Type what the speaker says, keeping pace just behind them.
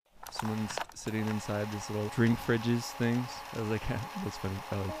someone's sitting inside this little drink fridges things. I was like, that's funny.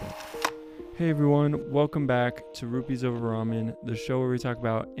 I like that. Hey everyone, welcome back to Rupees Over Ramen, the show where we talk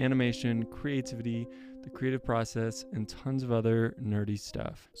about animation, creativity, the creative process, and tons of other nerdy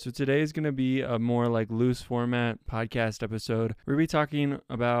stuff. So today is going to be a more like loose format podcast episode. We're going to be talking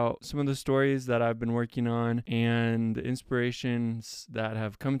about some of the stories that I've been working on and the inspirations that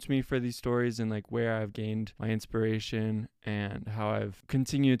have come to me for these stories and like where I've gained my inspiration and how I've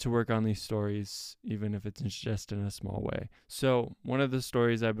continued to work on these stories, even if it's just in a small way. So one of the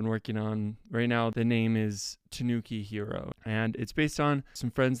stories I've been working on right now, the name is Tanuki Hero, and it's based on some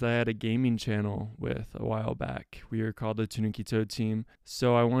friends that I had a gaming channel with a while back. We were called the Tanuki Toad team,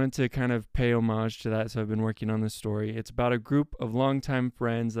 so I wanted to kind of pay homage to that, so I've been working on this story. It's about a group of longtime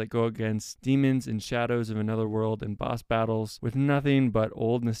friends that go against demons and shadows of another world in boss battles with nothing but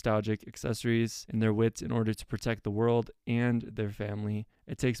old nostalgic accessories and their wits in order to protect the world and their family.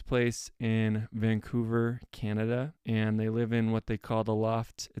 It takes place in Vancouver, Canada, and they live in what they call the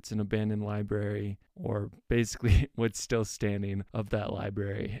Loft. It's an abandoned library, or basically what's still standing of that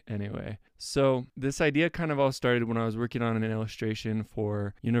library anyway. So this idea kind of all started when I was working on an illustration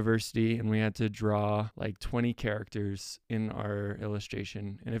for university, and we had to draw like 20 characters in our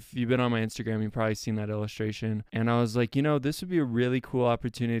illustration. And if you've been on my Instagram, you've probably seen that illustration. And I was like, this would be a really cool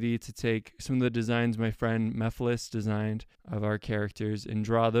opportunity to take some of the designs my friend Mephilis designed of our characters and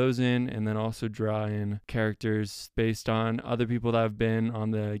draw those in, and then also draw in characters based on other people that have been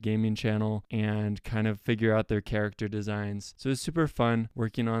on the gaming channel and kind of figure out their character designs. So it's super fun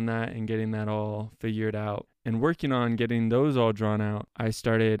working on that and getting that all figured out. And working on getting those all drawn out, I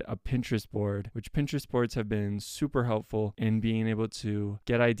started a Pinterest board, which Pinterest boards have been super helpful in being able to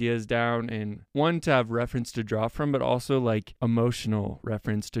get ideas down and one, to have reference to draw from, but also like emotional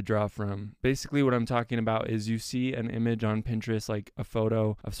reference to draw from. Basically what I'm talking about is you see an image on Pinterest, like a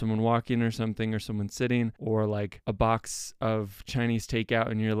photo of someone walking or something, or someone sitting, or like a box of Chinese takeout,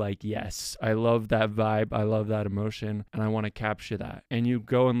 and you're like, yes, I love that vibe, I love that emotion, and I want to capture that. And you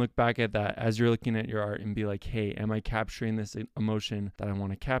go and look back at that as you're looking at your art and be like, hey, am I capturing this emotion that I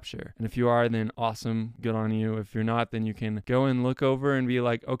want to capture? And if you are, then awesome, good on you. If you're not, then you can go and look over and be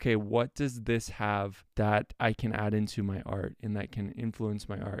like, okay, what does this have that I can add into my art and that can influence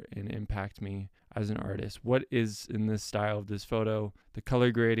my art and impact me as an artist? What is in this style of this photo, the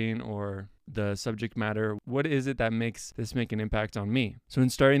color grading or the subject matter? What is it that makes this make an impact on me? So in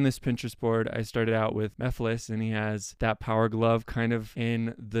starting this Pinterest board, I started out with Mephilis, and he has that power glove kind of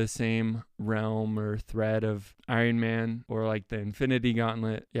in the same realm or thread of Iron Man, or like the Infinity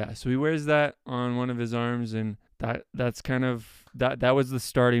Gauntlet. Yeah, so he wears that on one of his arms, and that's kind of that was the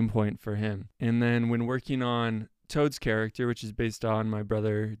starting point for him. And then when working on Toad's character, which is based on my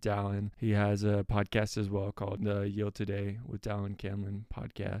brother Dallin, he has a podcast as well called the Yield Today with Dallin Canlin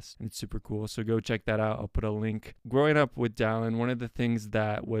podcast, and it's super cool, so go check that out. I'll put a link. Growing up with Dallin, one of the things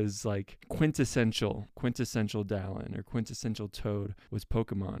that was like quintessential Dallin or quintessential Toad was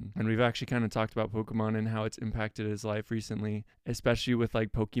Pokemon. And we've actually kind of talked about Pokemon and how it's impacted his life recently, especially with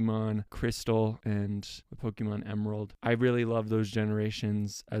like Pokemon Crystal and Pokemon Emerald. I really love those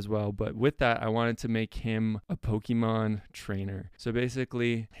generations as well, but with that I wanted to make him a Pokemon trainer. So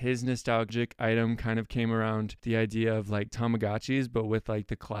basically his nostalgic item kind of came around the idea of like Tamagotchis, but with like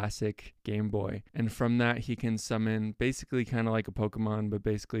the classic Game Boy. And from that he can summon basically kind of like a Pokemon, but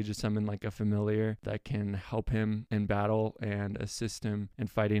basically just summon like a familiar that can help him in battle and assist him in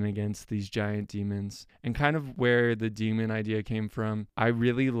fighting against these giant demons. And kind of where the demon idea came from, I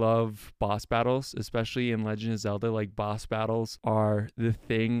really love boss battles, especially in Legend of Zelda. Like boss battles are the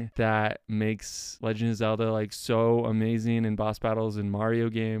thing that makes Legend of Zelda like so amazing, in boss battles in Mario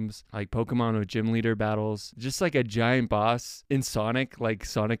games, like Pokemon with gym leader battles. Just like a giant boss in Sonic, like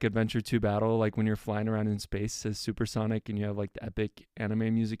Sonic Adventure 2 battle, like when you're flying around in space, says Supersonic, and you have like the epic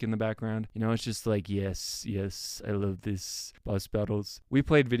anime music in the background. It's just like, yes, I love this boss battles. We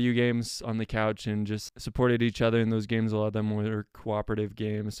played video games on the couch and just supported each other in those games. A lot of them were cooperative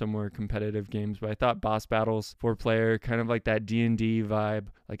games, some were competitive games, but I thought boss battles, 4-player, kind of like that D&D vibe,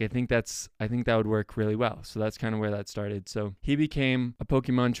 like I think that would work really well. So that's kind of where that started. So he became a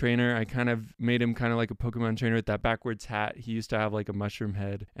Pokemon trainer. I kind of made him kind of like a Pokemon trainer with that backwards hat. He used to have like a mushroom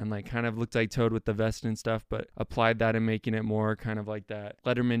head and like kind of looked like Toad with the vest and stuff, but applied that and making it more kind of like that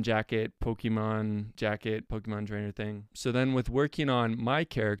Letterman jacket, Pokemon trainer thing. So then with working on my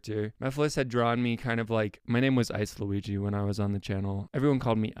character, Mephilis had drawn me kind of like, my name was Ice Luigi when I was on the channel. Everyone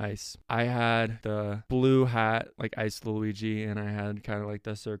called me Ice. I had the blue hat like Ice Luigi, and I had kind of like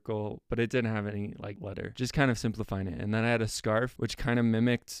the circle, but it didn't have any like letter. Just kind kind of simplifying it. And then I had a scarf, which kind of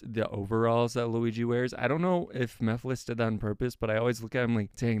mimicked the overalls that Luigi wears. I don't know if Mephiles did that on purpose, but I always look at him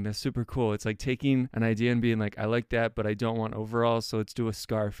like, dang, that's super cool. It's like taking an idea and being like, I like that, but I don't want overalls, so let's do a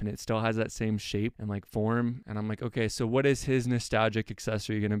scarf. And it still has that same shape and like form. And I'm like, okay, so what is his nostalgic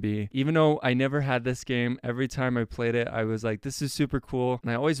accessory going to be? Even though I never had this game, every time I played it, I was like, this is super cool. And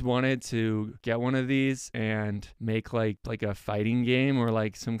I always wanted to get one of these and make like a fighting game or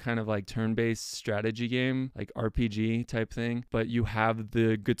like some kind of like turn-based strategy game, like RPG type thing. But you have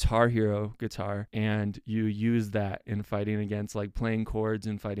the Guitar Hero guitar and you use that in fighting against like playing chords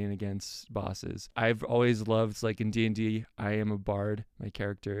and fighting against bosses. I've always loved, like in D&D, I am a bard, my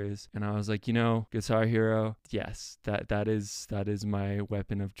character is, and I was like, Guitar Hero, yes, that is my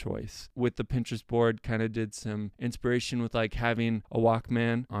weapon of choice. With the Pinterest board, kind of did some inspiration with like having a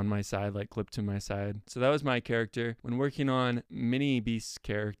Walkman on my side, like clipped to my side. So that was my character. When working on Mini Beast's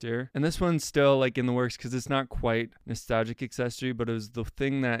character, and this one's still like in the works because it's not quite nostalgic accessory, but it was the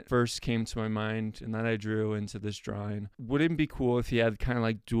thing that first came to my mind and that I drew into this drawing. Wouldn't it be cool if he had kind of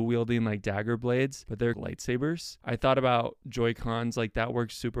like dual wielding like dagger blades, but they're lightsabers? I thought about Joy-Cons, like that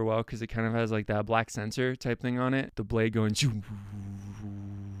works super well because it kind of has like that black sensor type thing on it. The blade going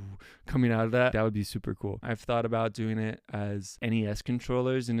coming out of that would be super cool. I've thought about doing it as NES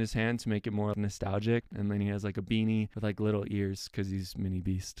controllers in his hand to make it more nostalgic, and then he has like a beanie with like little ears because he's Mini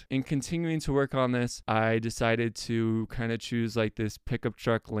Beast. In continuing to work on this, I decided to kind of choose like this pickup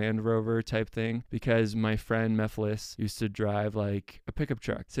truck Land Rover type thing because my friend Mephiles used to drive like a pickup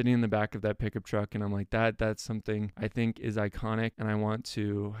truck, sitting in the back of that pickup truck, and I'm like, that's something I think is iconic and I want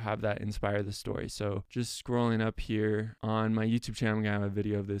to have that inspire the story. So just scrolling up here on my YouTube channel, I'm gonna have a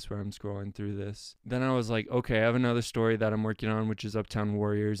video of this where I'm scrolling through this. Then I was like, okay, I have another story that I'm working on, which is Uptown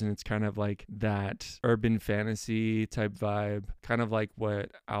Warriors, and it's kind of like that urban fantasy type vibe, kind of like what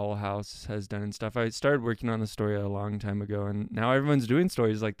Owl House has done and stuff. I started working on the story a long time ago, and now everyone's doing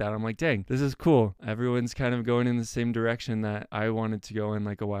stories like that. I'm like, dang, this is cool. Everyone's kind of going in the same direction that I wanted to go in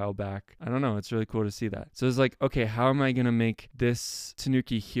like a while back. I don't know, it's really cool to see that. So it's like, okay, how am I gonna make this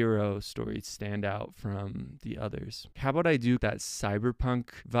Tanuki hero story stand out from the others? How about I do that cyberpunk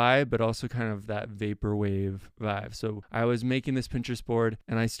vibe, but also kind of that vaporwave vibe? So I was making this Pinterest board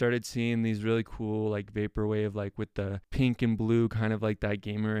and I started seeing these really cool like vaporwave, like with the pink and blue, kind of like that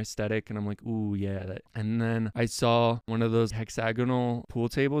gamer aesthetic, and I'm like, ooh yeah, that. And then I saw one of those hexagonal pool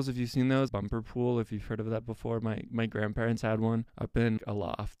tables, if you've seen those, bumper pool, if you've heard of that before. My grandparents had one up in a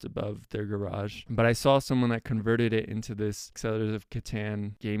loft above their garage, but I saw someone that converted it into this Settlers of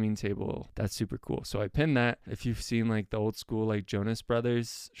Catan gaming table. That's super cool. So I pinned that. If you've seen like the old school like Jonas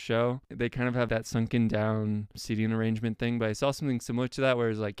Brothers show, they kind of have that sunken down seating arrangement thing, but I saw something similar to that where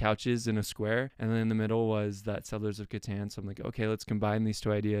it was like couches in a square and then in the middle was that Settlers of Catan. So I'm like, okay, let's combine these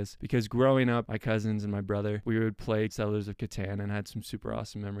two ideas, because growing up, my cousins and my brother, we would play Settlers of Catan and had some super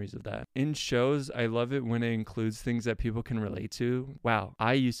awesome memories of that. In shows, I love it when it includes things that people can relate to. Wow,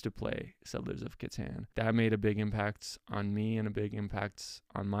 I used to play Settlers of Catan. That made a big impact on me and a big impact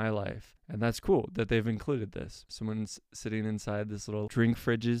on my life. And that's cool that they've included this. Someone's sitting inside this little drink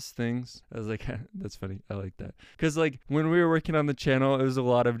fridges things. I was like, that's funny. I like that. Because like when we were working on the channel, it was a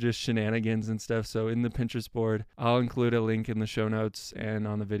lot of just shenanigans and stuff. So in the Pinterest board, I'll include a link in the show notes and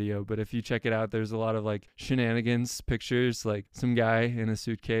on the video. But if you check it out, there's a lot of like shenanigans pictures, like some guy in a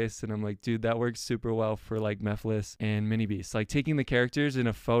suitcase. And I'm like, dude, that works super well for like Mephiles and Mini Beast. Like taking the characters in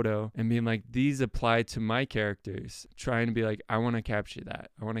a photo and being like, these apply to my characters. Trying to be like, I want to capture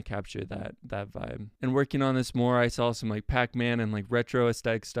that. I want to capture that vibe. And working on this more, I saw some like Pac-Man and like retro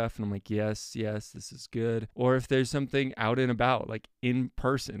aesthetic stuff, and I'm like, yes, this is good. Or if there's something out and about, like in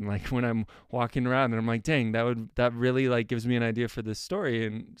person, like when I'm walking around and I'm like, dang, that really like gives me an idea for this story.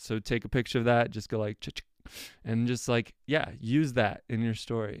 And so take a picture of that, just go like and just like, yeah, use that in your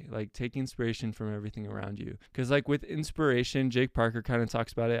story. Like take inspiration from everything around you. Because like with inspiration, Jake Parker kind of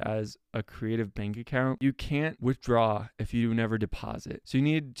talks about it as a creative bank account. You can't withdraw if you never deposit. So you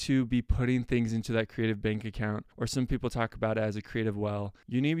need to be putting things into that creative bank account, or some people talk about it as a creative well.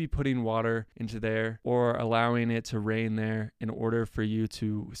 You need to be putting water into there or allowing it to rain there in order for you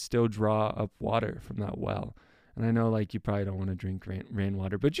to still draw up water from that well. And I know like you probably don't want to drink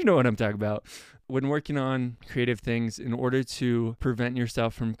rainwater, but you know what I'm talking about. When working on creative things, in order to prevent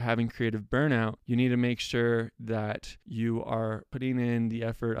yourself from having creative burnout, you need to make sure that you are putting in the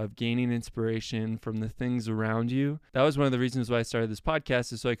effort of gaining inspiration from the things around you. That was one of the reasons why I started this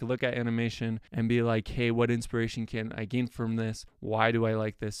podcast, is so I could look at animation and be like, hey, what inspiration can I gain from this? Why do I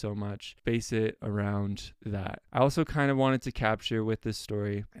like this so much? Base it around that. I also kind of wanted to capture with this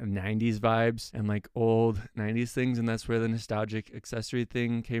story 90s vibes and like old 90s 90s things, and that's where the nostalgic accessory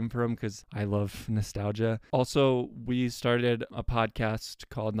thing came from, because I love nostalgia. Also, we started a podcast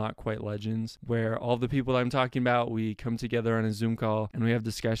called Not Quite Legends, where all the people I'm talking about, we come together on a Zoom call and we have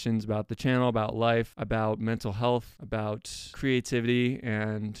discussions about the channel, about life, about mental health, about creativity,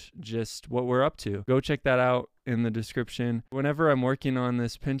 and just what we're up to. Go check that out in the description. Whenever I'm working on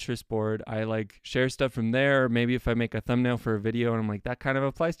this Pinterest board, I like share stuff from there. Maybe if I make a thumbnail for a video and I'm like, that kind of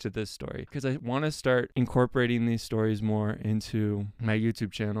applies to this story, because I want to start incorporating these stories more into my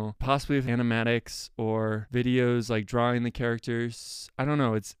YouTube channel, possibly with animatics or videos like drawing the characters. I don't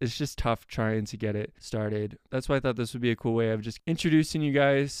know. It's just tough trying to get it started. That's why I thought this would be a cool way of just introducing you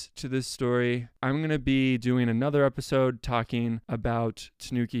guys to this story. I'm going to be doing another episode talking about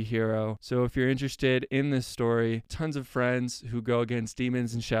Tanuki Hero. So if you're interested in this story, tons of friends who go against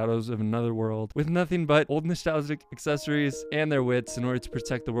demons and shadows of another world with nothing but old nostalgic accessories and their wits in order to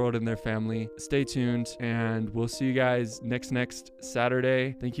protect the world and their family. Stay tuned, and we'll see you guys next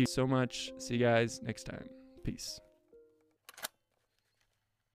Saturday. Thank you so much. See you guys next time. Peace.